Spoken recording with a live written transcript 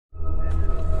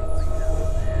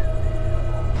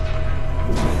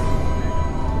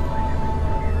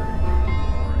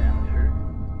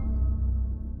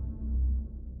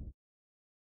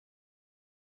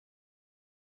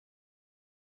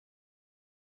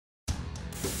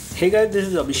Hey guys, this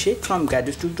is Abhishek from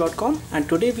gadgetstools.com, and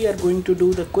today we are going to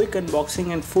do the quick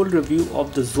unboxing and full review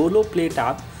of the Xolo Play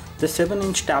Tab, the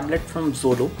 7-inch tablet from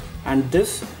Xolo. And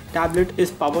this tablet is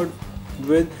powered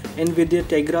with NVIDIA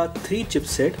Tegra 3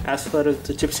 chipset as far as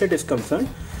the chipset is concerned.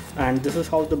 And this is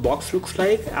how the box looks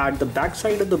like. At the back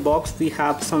side of the box we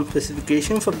have some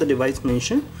specifications of the device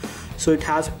mentioned. So it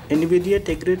has NVIDIA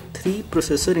Tegra 3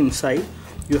 processor inside.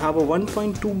 You have a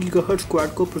 1.2 GHz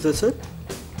quad-core processor,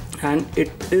 and it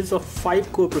is a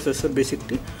 5-core processor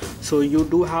basically, so you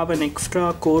do have an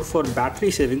extra core for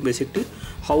battery saving basically.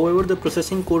 However, the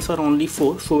processing cores are only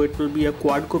 4, so it will be a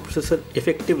quad-core processor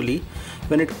effectively.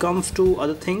 When it comes to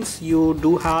other things, you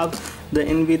do have the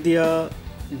NVIDIA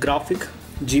graphic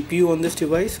GPU on this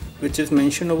device, which is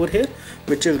mentioned over here,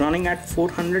 which is running at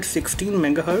 416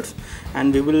 MHz,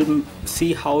 and we will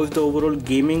see how the overall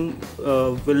gaming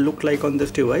will look like on this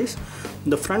device.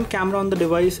 The front camera on the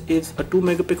device is a 2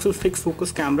 megapixel fixed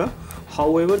focus camera.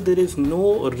 However, there is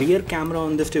no rear camera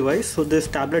on this device, so this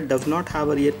tablet does not have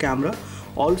a rear camera.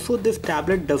 Also, this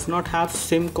tablet does not have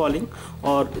SIM calling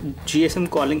or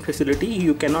GSM calling facility.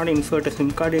 You cannot insert a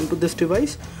SIM card into this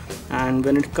device. And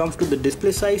when it comes to the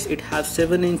display size, it has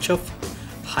 7-inch of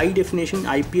high definition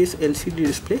IPS LCD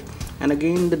display, and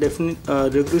again the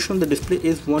resolution of the display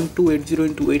is 1280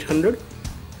 into 800.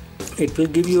 It will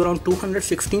give you around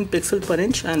 216 pixels per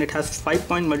inch, and it has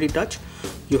 5-point multi-touch.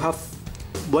 You have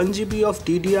 1 GB of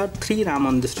DDR3 RAM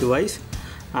on this device.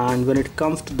 And when it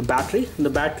comes to the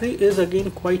battery is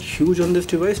again quite huge on this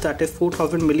device, that is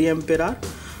 4000 mAh,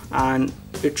 and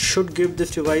it should give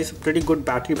this device a pretty good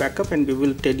battery backup, and we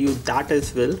will tell you that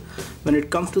as well. When it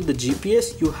comes to the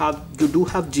GPS, you do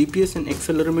have GPS and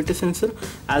accelerometer sensor,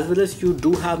 as well as you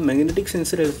do have magnetic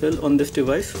sensor as well on this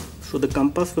device, so the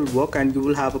compass will work and you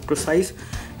will have a precise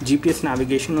GPS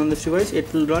navigation on this device.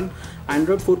 It will run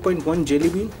Android 4.1 Jelly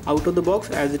Bean out of the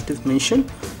box as it is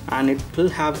mentioned, and it will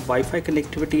have Wi-Fi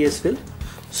connectivity as well.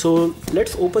 So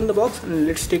let's open the box and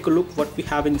let's take a look what we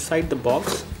have inside the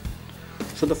box.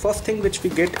 So the first thing which we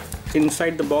get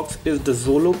inside the box is the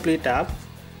Xolo Play Tab,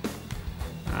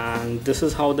 and this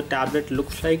is how the tablet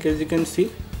looks like. As you can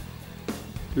see,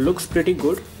 looks pretty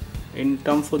good in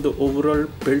terms of the overall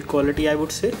build quality, I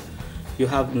would say. You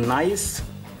have nice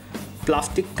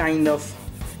plastic kind of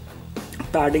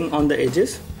padding on the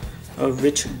edges,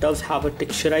 which does have a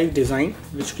texturized design,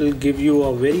 which will give you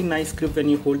a very nice grip when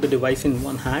you hold the device in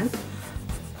one hand.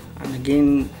 And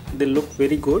again, they look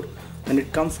very good. When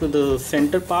it comes to the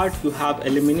center part, you have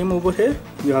aluminum over here,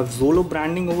 you have Xolo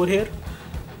branding over here,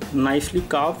 nicely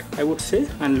carved I would say,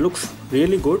 and looks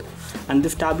really good. And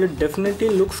this tablet definitely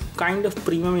looks kind of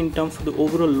premium in terms of the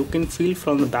overall look and feel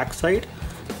from the back side.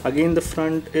 Again, the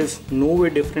front is no way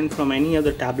different from any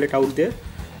other tablet out there,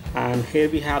 and here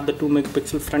we have the 2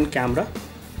 megapixel front camera.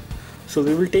 So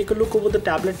we will take a look over the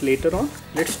tablet later on.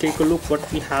 Let's take a look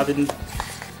what we have in the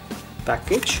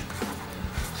package.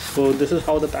 So this is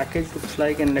how the package looks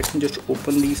like, and let me just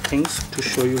open these things to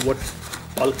show you what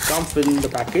all comes within the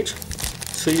package.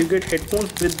 So you get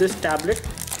headphones with this tablet,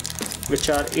 which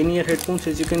are in-ear headphones,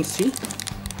 as you can see,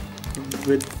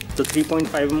 with the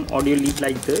 3.5mm audio lead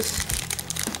like this.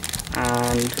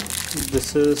 And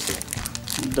this is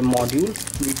the module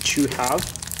which you have.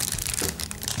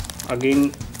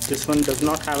 Again, this one does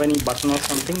not have any button or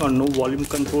something, or no volume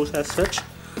controls as such.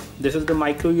 This is the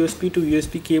micro USB to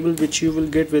USB cable which you will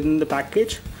get within the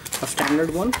package, a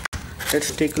standard one.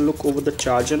 Let's take a look over the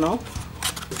charger now.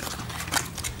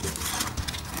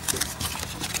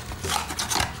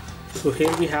 So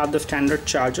here we have the standard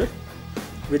charger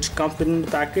which comes within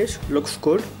the package. Looks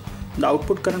good. The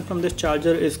output current from this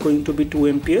charger is going to be 2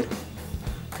 ampere,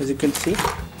 as you can see.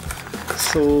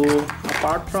 So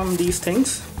apart from these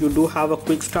things, you do have a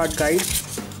quick start guide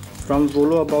from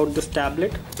Xolo about this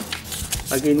tablet.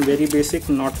 Again, very basic,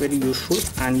 not very useful,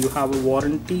 and you have a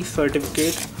warranty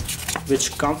certificate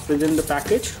which comes within the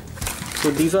package.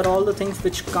 So these are all the things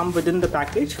which come within the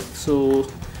package. So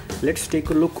let's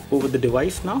take a look over the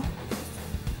device now.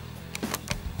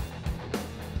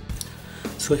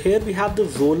 So here we have the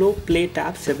Xolo Play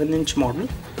Tab 7-inch model,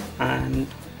 and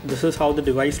this is how the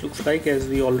device looks like. As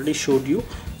we already showed you,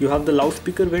 you have the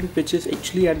loudspeaker vent which is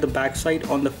actually at the back side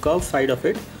on the curved side of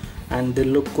it, and they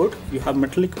look good. You have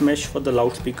metallic mesh for the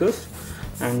loudspeakers,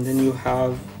 and then you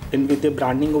have NVIDIA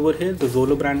branding over here, the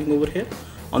Xolo branding over here.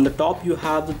 On the top you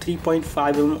have the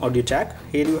 3.5mm audio jack.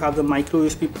 Here you have the micro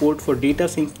USB port for data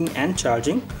syncing and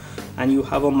charging, and you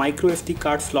have a micro SD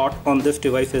card slot on this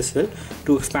device as well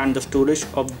to expand the storage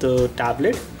of the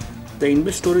tablet. The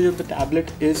inbuilt storage of the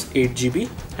tablet is 8 GB,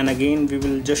 and again we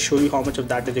will just show you how much of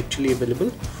that is actually available.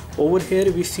 Over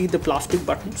here we see the plastic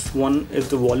buttons. One is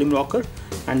the volume rocker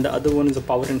and the other one is the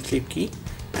power and sleep key,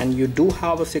 and you do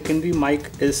have a secondary mic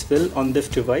as well on this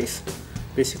device,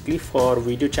 basically for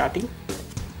video chatting.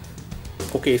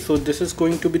 Okay, so this is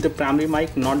going to be the primary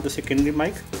mic, not the secondary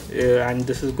mic, and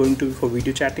this is going to be for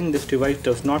video chatting. This device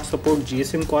does not support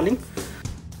GSM calling.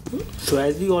 So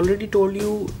as we already told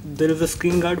you, there is a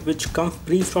screen guard which comes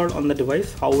pre-installed on the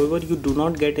device. However, you do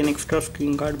not get an extra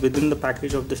screen guard within the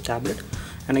package of this tablet,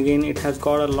 and again it has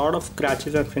got a lot of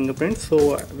scratches and fingerprints,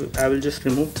 so I will just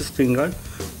remove the screen guard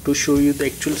to show you the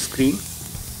actual screen.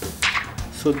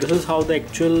 So this is how the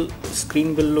actual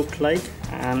screen will look like,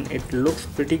 and it looks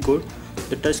pretty good.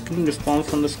 The touchscreen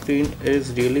response on the screen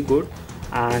is really good,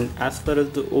 and as far as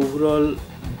the overall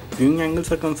viewing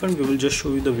angles are concerned, we will just show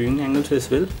you the viewing angles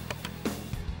as well.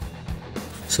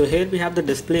 So here we have the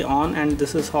display on, and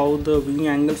this is how the viewing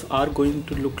angles are going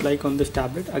to look like on this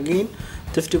tablet. Again,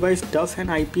 this device does an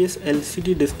IPS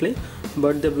LCD display,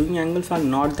 but the viewing angles are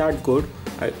not that good.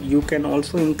 You can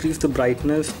also increase the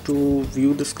brightness to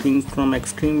view the screen from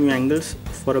extreme view angles.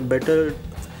 For a better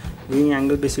viewing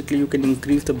angle, basically you can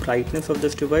increase the brightness of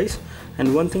this device.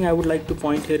 And one thing I would like to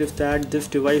point here is that this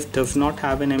device does not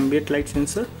have an ambient light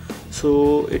sensor,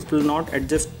 so it will not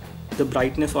adjust the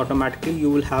brightness automatically. You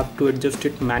will have to adjust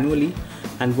it manually,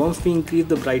 and once we increase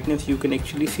the brightness, you can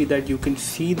actually see that you can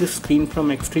see the screen from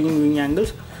extreme viewing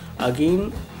angles.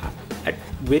 Again, at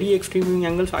very extreme viewing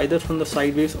angles, either from the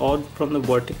sideways or from the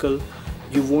vertical,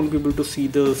 you won't be able to see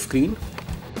the screen.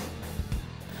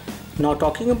 Now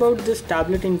talking about this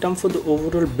tablet in terms of the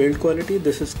overall build quality,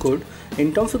 this is good.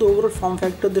 In terms of the overall form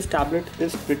factor, this tablet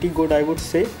is pretty good, I would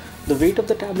say. The weight of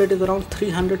the tablet is around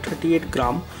 338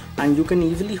 gram, and you can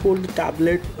easily hold the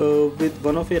tablet with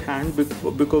one of your hand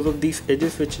because of these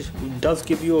edges, which does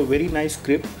give you a very nice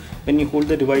grip when you hold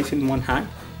the device in one hand.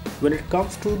 When it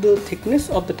comes to the thickness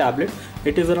of the tablet,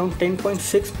 it is around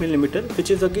 10.6 millimeter,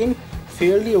 which is again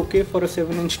fairly okay for a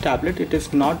 7-inch tablet. It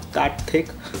is not that thick,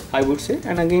 I would say,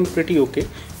 and again pretty okay.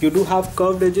 You do have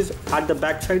curved edges at the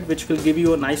back side, which will give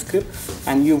you a nice grip,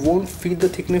 and you won't feel the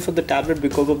thickness of the tablet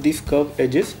because of these curved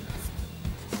edges.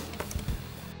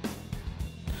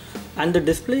 And the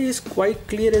display is quite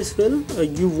clear as well.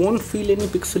 You won't feel any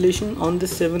pixelation on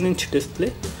this 7-inch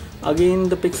display. Again,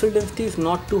 the pixel density is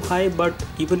not too high, but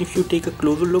even if you take a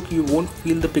closer look, you won't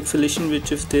feel the pixelation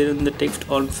which is there in the text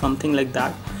or something like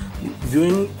that.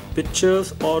 Viewing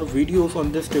pictures or videos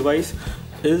on this device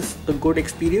is a good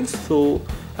experience, so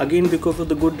again because of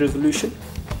the good resolution.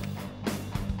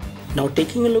 Now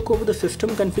taking a look over the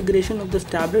system configuration of this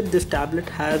tablet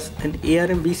has an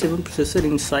ARM V7 processor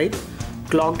inside,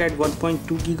 clocked at 1.2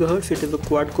 GHz. It is a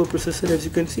quad-core processor, as you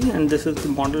can see, and this is the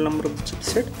model number of the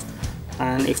chipset.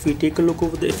 And if we take a look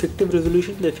over the effective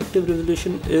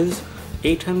resolution, is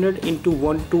 800 into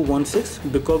 1216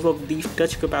 because of these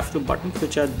touch capacitive buttons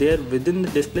which are there within the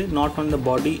display, not on the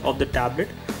body of the tablet.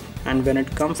 And when it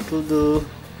comes to the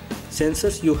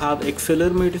sensors, you have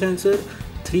accelerometer sensor,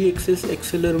 3-axis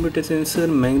accelerometer sensor,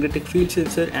 magnetic field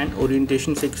sensor, and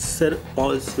orientation sensor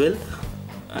as well,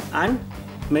 and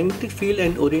magnetic field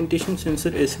and orientation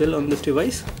sensor as well on this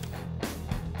device.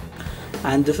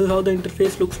 And this is how the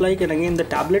interface looks like, and again the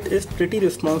tablet is pretty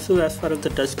responsive as far as the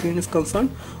touchscreen is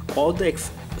concerned. All the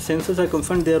sensors are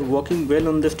concerned, they are working well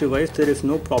on this device. There is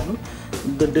no problem.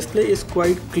 The display is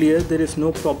quite clear. There is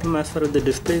no problem as far as the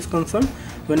display is concerned.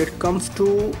 When it comes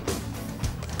to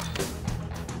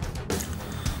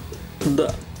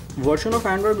the version of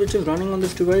Android which is running on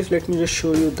this device, let me just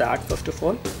show you that first of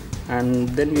all, and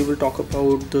then we will talk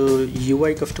about the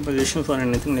UI customizations or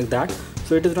anything like that.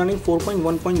 So it is running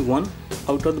 4.1.1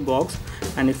 out of the box,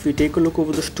 and if we take a look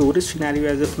over the storage scenario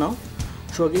as of now,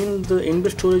 so again the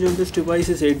inbuilt storage on this device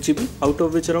is 8 GB, out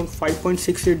of which around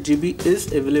 5.68 GB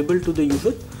is available to the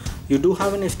user. You do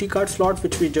have an SD card slot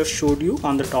which we just showed you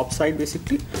on the top side.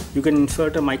 Basically you can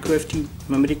insert a micro SD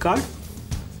memory card.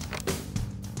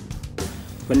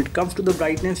 When it comes to the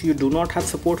brightness, you do not have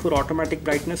support for automatic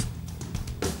brightness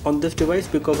on this device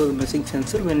because of the missing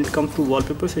sensor. When it comes to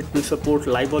wallpapers, it will support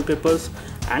live wallpapers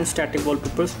and static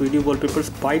wallpapers. Video wallpapers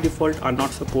by default are not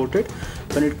supported.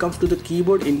 When it comes to the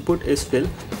keyboard input as well,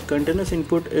 continuous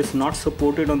input is not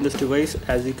supported on this device.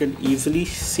 As you can easily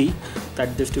see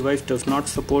that this device does not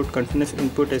support continuous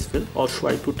input as well, or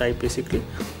swipe to type basically.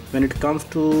 When it comes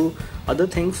to other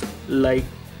things like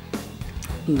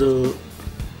the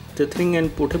tethering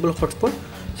and portable hotspot,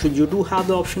 so you do have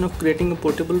the option of creating a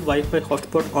portable Wi-Fi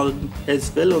hotspot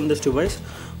as well on this device.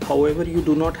 However, you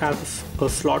do not have a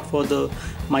slot for the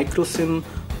micro SIM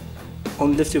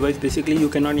on this device. Basically you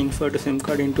cannot insert a SIM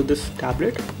card into this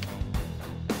tablet.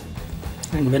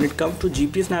 And when it comes to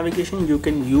GPS navigation, you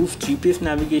can use GPS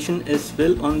navigation as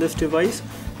well on this device,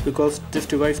 because this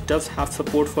device does have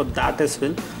support for that as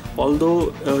well,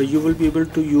 although you will be able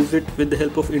to use it with the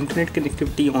help of internet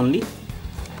connectivity only.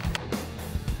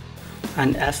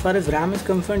 And as far as RAM is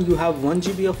concerned, you have 1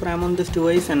 GB of RAM on this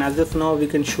device, and as of now we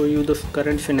can show you the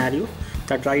current scenario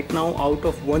that right now out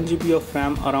of 1 GB of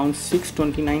RAM, around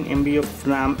 629 MB of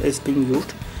RAM is being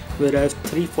used, whereas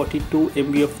 342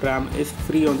 MB of RAM is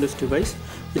free on this device,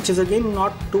 which is again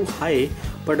not too high,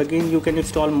 but again you can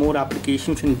install more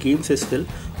applications and games as well,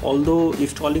 although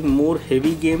installing more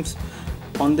heavy games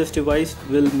on this device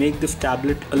will make this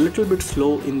tablet a little bit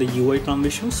slow in the UI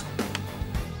transitions.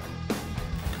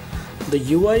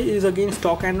 The UI is again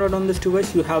stock Android on this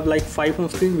device. You have like 5 home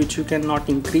screens which you cannot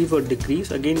increase or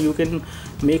decrease. Again, you can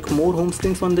make more home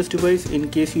screens on this device in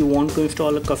case you want to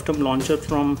install a custom launcher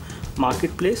from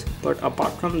marketplace, but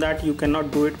apart from that you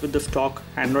cannot do it with the stock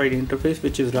Android interface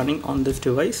which is running on this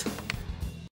device.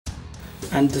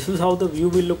 And this is how the view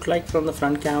will look like from the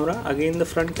front camera. Again, the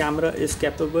front camera is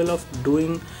capable of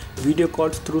doing video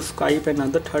calls through Skype and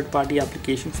other third-party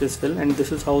applications as well, and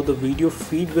this is how the video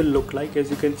feed will look like. As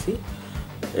you can see,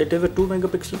 it is a 2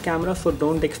 megapixel camera, so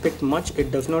don't expect much.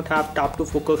 It does not have tap to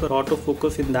focus or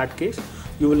autofocus. In that case,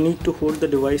 you will need to hold the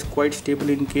device quite stable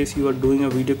in case you are doing a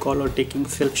video call or taking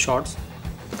self shots.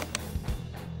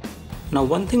 Now,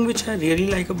 one thing which I really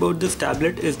like about this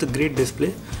tablet is the great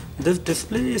display. This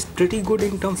display is pretty good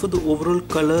in terms of the overall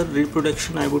color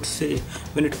reproduction, I would say,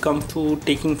 when it comes to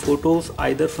taking photos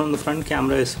either from the front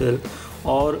camera as well,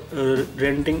 or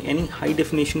rendering any high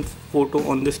definition photo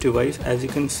on this device. As you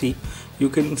can see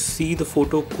the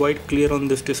photo quite clear on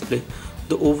this display.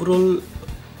 The overall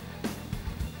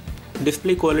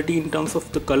display quality in terms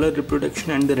of the color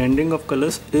reproduction and the rendering of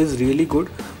colors is really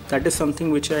good. That is something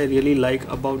which I really like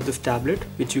about this tablet,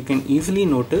 which you can easily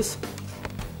notice.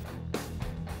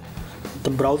 The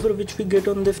browser which we get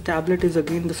on this tablet is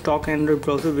again the stock Android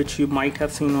browser which you might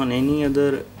have seen on any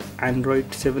other Android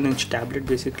 7-inch tablet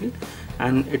basically,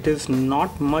 and it is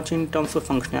not much in terms of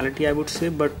functionality, I would say,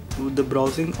 but the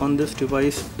browsing on this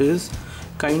device is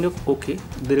kind of okay.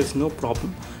 There is no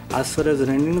problem. As far as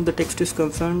rendering of the text is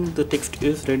concerned, the text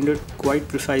is rendered quite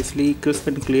precisely, crisp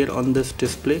and clear on this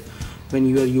display. When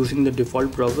you are using the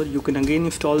default browser, you can again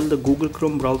install the Google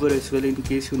Chrome browser as well in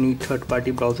case you need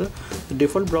third-party browser. The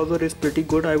default browser is pretty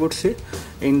good, I would say.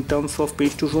 In terms of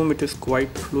page to zoom, it is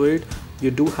quite fluid.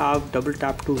 You do have double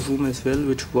tap to zoom as well,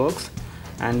 which works,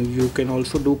 and you can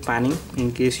also do panning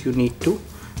in case you need to,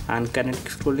 and kinetic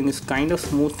scrolling is kind of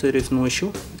smooth. There is no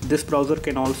issue. This browser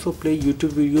can also play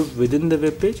YouTube videos within the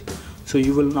web page, so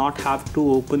you will not have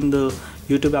to open the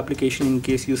YouTube application in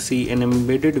case you see an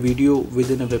embedded video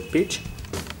within a web page.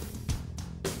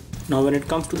 Now, when it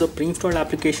comes to the pre-installed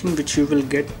application which you will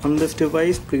get on this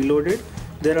device preloaded,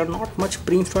 there are not much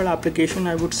pre-installed application,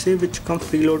 I would say, which come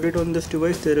preloaded on this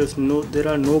device. There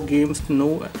are no games,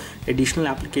 no additional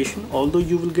application, although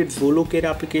you will get Xolo Care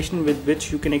application with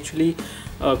which you can actually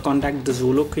contact the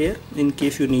Xolo Care in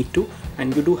case you need to,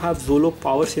 and you do have Xolo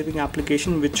power saving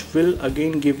application which will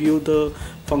again give you the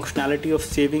functionality of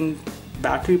saving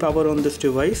battery power on this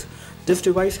device. This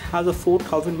device has a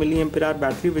 4000 mAh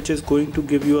battery which is going to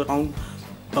give you around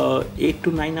 8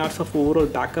 to 9 hours of overall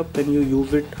backup when you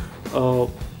use it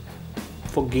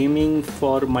for gaming,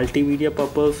 for multimedia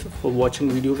purpose, for watching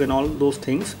videos and all those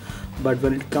things. But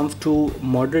when it comes to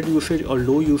moderate usage or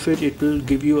low usage, it will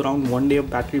give you around 1 day of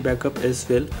battery backup as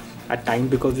well at time,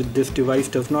 because this device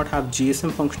does not have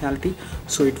GSM functionality,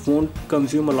 so it won't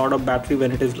consume a lot of battery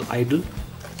when it is idle.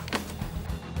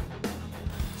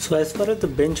 So as far as the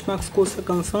benchmark scores are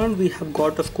concerned, we have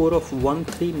got a score of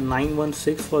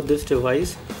 13916 for this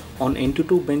device on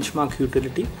AnTuTu benchmark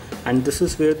utility, and this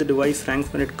is where the device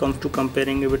ranks when it comes to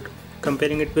comparing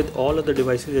it with all other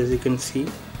devices. As you can see,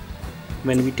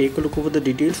 when we take a look over the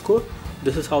detail score,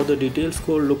 this is how the detail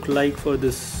score look like for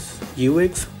this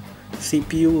UX,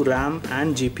 CPU, RAM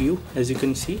and GPU. As you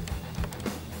can see,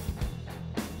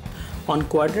 on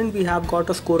Quadrant we have got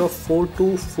a score of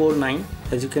 4249,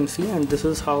 as you can see, and this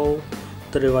is how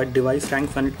the device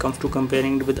ranks when it comes to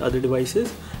comparing it with other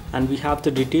devices. And we have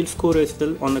the detail score as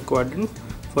well on the Quadrant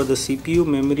for the CPU,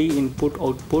 memory, input,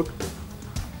 output,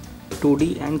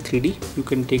 2D and 3D. You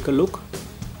can take a look.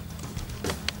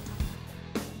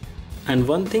 And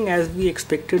one thing, as we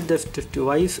expected, this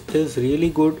device is really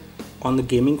good on the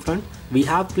gaming front. We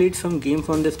have played some games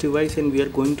on this device and we are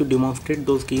going to demonstrate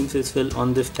those games as well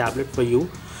on this tablet for you.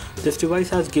 This device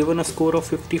has given a score of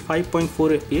 55.4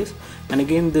 FPS, and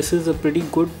again this is a pretty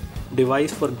good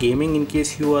device for gaming. In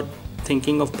case you are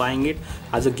thinking of buying it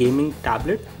as a gaming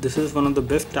tablet, this is one of the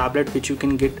best tablet which you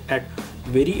can get at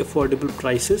very affordable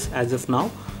prices as of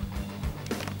now.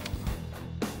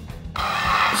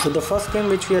 So the first game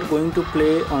which we are going to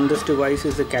play on this device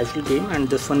is a casual game, and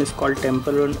this one is called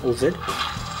Temple Run OZ.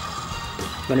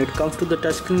 When it comes to the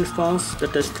touchscreen response, the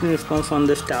touchscreen response on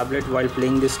this tablet while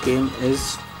playing this game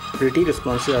is pretty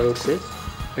responsive, I would say.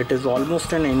 It is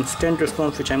almost an instant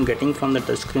response which I am getting from the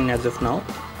touchscreen as of now.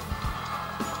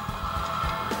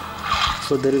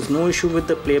 So there is no issue with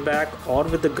the playback or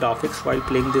with the graphics while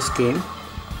playing this game.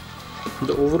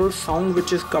 The overall sound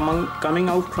which is coming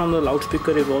out from the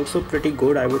loudspeaker is also pretty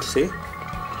good, I would say.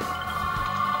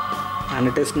 And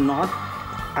it is not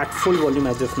at full volume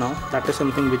as of now. That is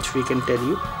something which we can tell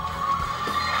you.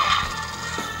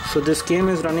 So this game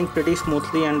is running pretty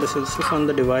smoothly, and the sensors on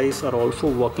the device are also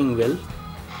working well.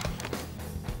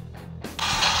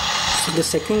 So the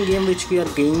second game which we are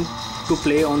going to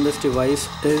play on this device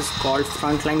is called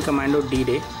Frontline Commando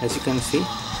D-Day, as you can see.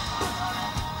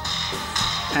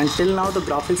 And till now the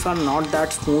graphics are not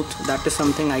that smooth, that is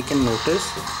something I can notice.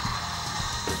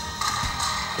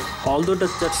 Although the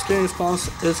touchscreen response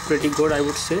is pretty good, I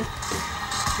would say.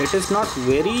 It is not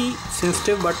very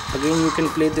sensitive, but again you can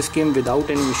play this game without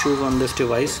any issues on this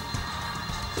device,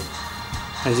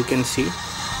 as you can see.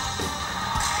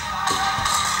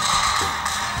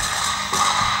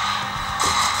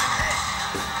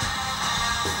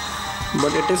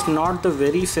 But it is not the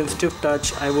very sensitive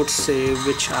touch, I would say,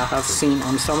 which I have seen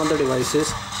on some other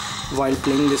devices while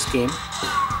playing this game.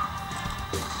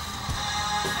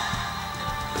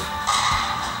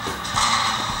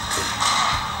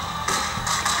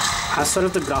 As far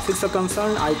as the graphics are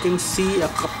concerned, I can see a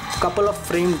couple of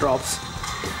frame drops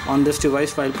on this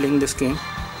device while playing this game.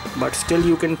 But still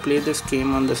you can play this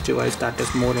game on this device, that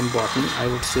is more important, I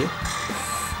would say.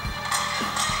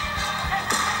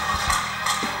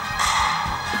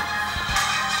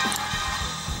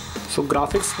 So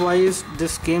graphics wise,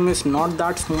 this game is not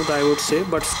that smooth, I would say,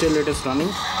 but still it is running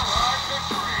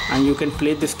and you can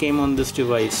play this game on this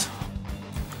device.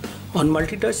 On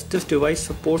multi-touch, this device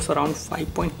supports around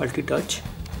 5-point multi-touch.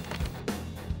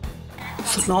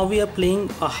 So now we are playing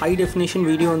a high definition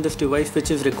video on this device which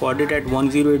is recorded at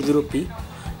 1080p,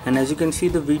 and as you can see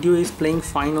the video is playing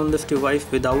fine on this device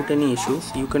without any issues.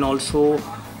 You can also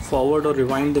forward or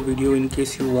rewind the video in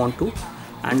case you want to,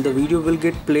 and the video will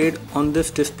get played on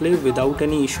this display without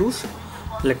any issues.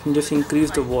 Let me just increase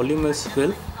the volume as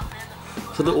well.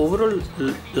 So the overall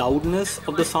loudness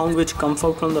of the sound which comes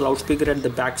out from the loudspeaker at the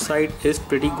back side is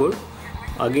pretty good.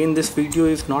 Again, this video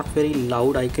is not very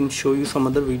loud. I can show you some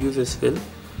other videos as well.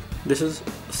 This is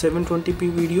 720p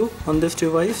video on this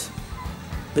device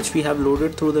which we have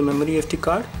loaded through the memory SD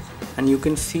card, and you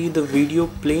can see the video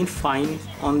playing fine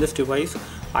on this device.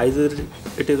 Either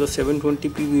it is a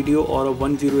 720p video or a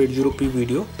 1080p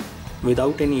video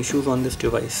without any issues on this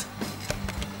device.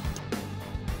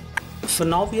 So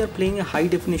now we are playing a high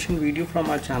definition video from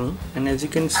our channel, and as you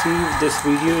can see this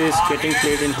video is getting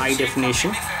played in high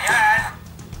definition.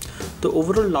 The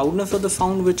overall loudness of the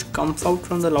sound which comes out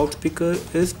from the loudspeaker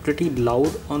is pretty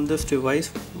loud on this device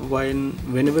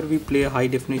whenever we play a high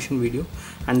definition video,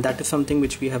 and that is something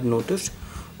which we have noticed.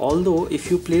 Although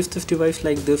if you place this device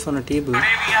like this on a table,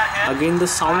 again the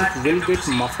sound will get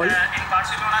muffled.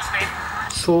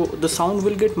 So the sound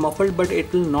will get muffled, but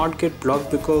it will not get blocked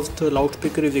because the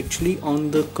loudspeaker is actually on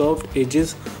the curved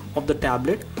edges of the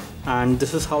tablet, and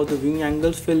this is how the viewing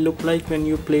angles will look like when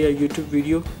you play a YouTube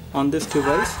video on this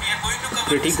device.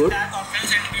 Pretty good.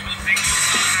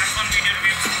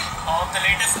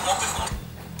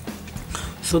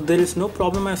 So there is no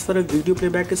problem as far as video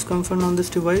playback is concerned on this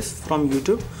device from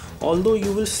YouTube. Although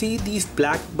you will see these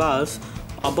black bars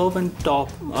above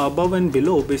and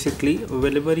below, basically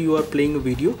whenever you are playing a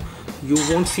video, you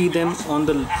won't see them on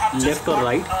the left or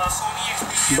right,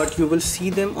 but you will see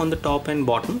them on the top and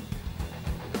bottom.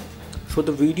 So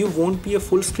the video won't be a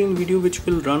full screen video which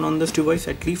will run on this device,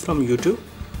 at least from YouTube.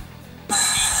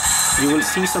 You will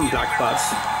see some black bars.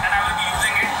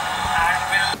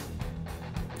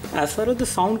 As far as the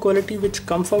sound quality which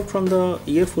comes out from the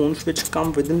earphones which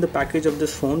come within the package of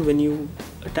this phone, when you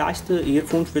attach the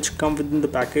earphones which come within the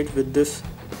package with this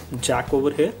jack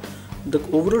over here, the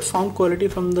overall sound quality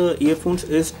from the earphones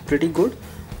is pretty good.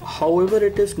 However,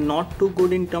 it is not too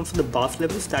good in terms of the bass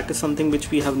levels. That is something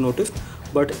which we have noticed,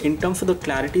 but in terms of the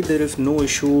clarity there is no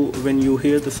issue when you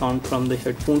hear the sound from the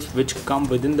headphones which come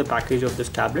within the package of this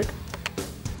tablet.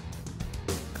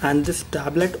 And this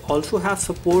tablet also has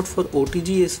support for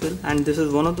OTG as well, and this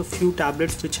is one of the few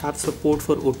tablets which have support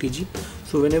for OTG.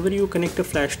 So whenever you connect a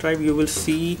flash drive, you will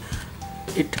see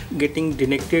it getting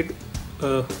detected.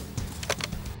 As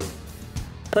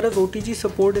far as OTG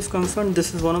support is concerned,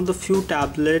 this is one of the few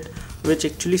tablet which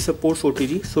actually supports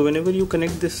OTG. So whenever you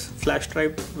connect this flash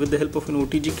drive with the help of an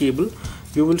OTG cable,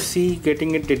 you will see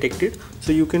getting it detected.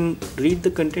 So you can read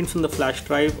the contents on the flash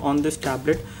drive on this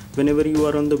tablet whenever you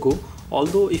are on the go.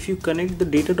 Although if you connect the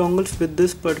data dongles with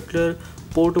this particular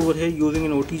port over here using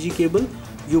an OTG cable,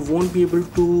 you won't be able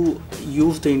to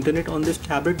use the internet on this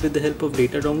tablet with the help of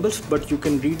data dongles, but you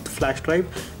can read the flash drive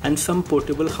and some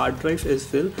portable hard drives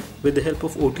as well with the help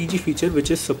of OTG feature,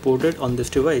 which is supported on this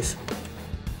device.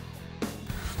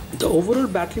 The overall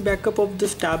battery backup of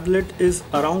this tablet is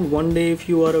around 1 day if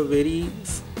you are a very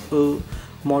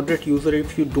moderate user,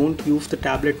 if you don't use the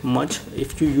tablet much,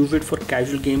 if you use it for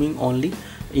casual gaming only.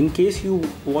 In case you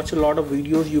watch a lot of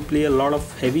videos, you play a lot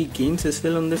of heavy games as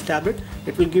well on this tablet,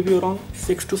 it will give you around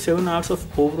 6 to 7 hours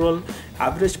of overall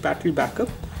average battery backup.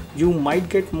 You might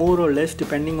get more or less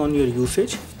depending on your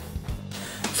usage.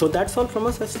 So that's all from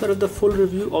us as far as the full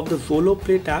review of the Xolo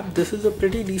Play tab. This is a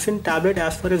pretty decent tablet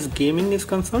as far as gaming is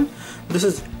concerned. This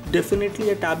is definitely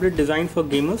a tablet designed for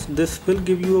gamers. This will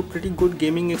give you a pretty good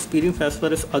gaming experience. As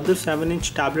far as other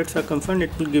 7-inch tablets are concerned,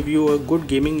 it will give you a good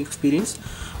gaming experience.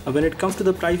 When it comes to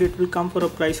the price, it will come for a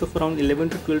price of around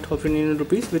 11 to 12,000 Indian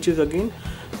rupees, which is again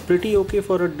pretty okay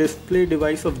for a display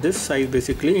device of this size.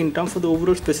 Basically, in terms of the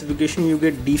overall specification, you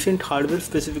get decent hardware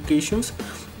specifications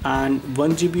and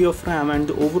 1 GB of RAM, and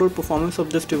the overall performance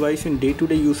of this device in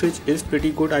day-to-day usage is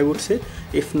pretty good, I would say,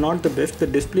 if not the best. The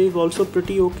display is also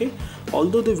pretty okay,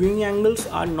 although the viewing angles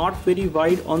are not very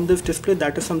wide on this display.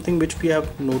 That is something which we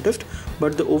have noticed,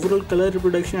 but the overall color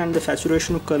reproduction and the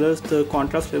saturation of colors, the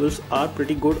contrast levels are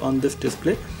pretty good on this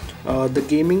display. The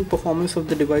gaming performance of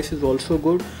the device is also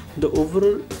good. The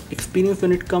overall experience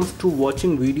when it comes to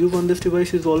watching videos on this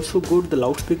device is also good. The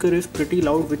loudspeaker is pretty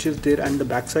loud, which is there, and the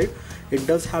backside it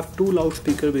does have 2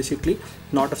 loudspeakers basically,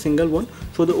 not a single one.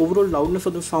 So the overall loudness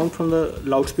of the sound from the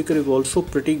loudspeaker is also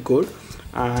pretty good.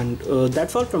 And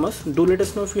that's all from us. Do let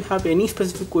us know if you have any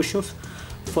specific questions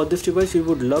for this device. We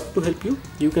would love to help you.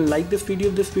 You can like this video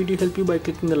if this video helped you by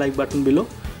clicking the like button below.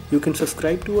 You can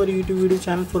subscribe to our YouTube video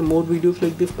channel for more videos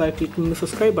like this by clicking the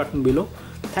subscribe button below.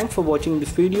 Thanks for watching this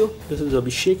video. This is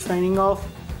Abhishek signing off.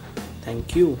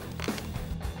 Thank you.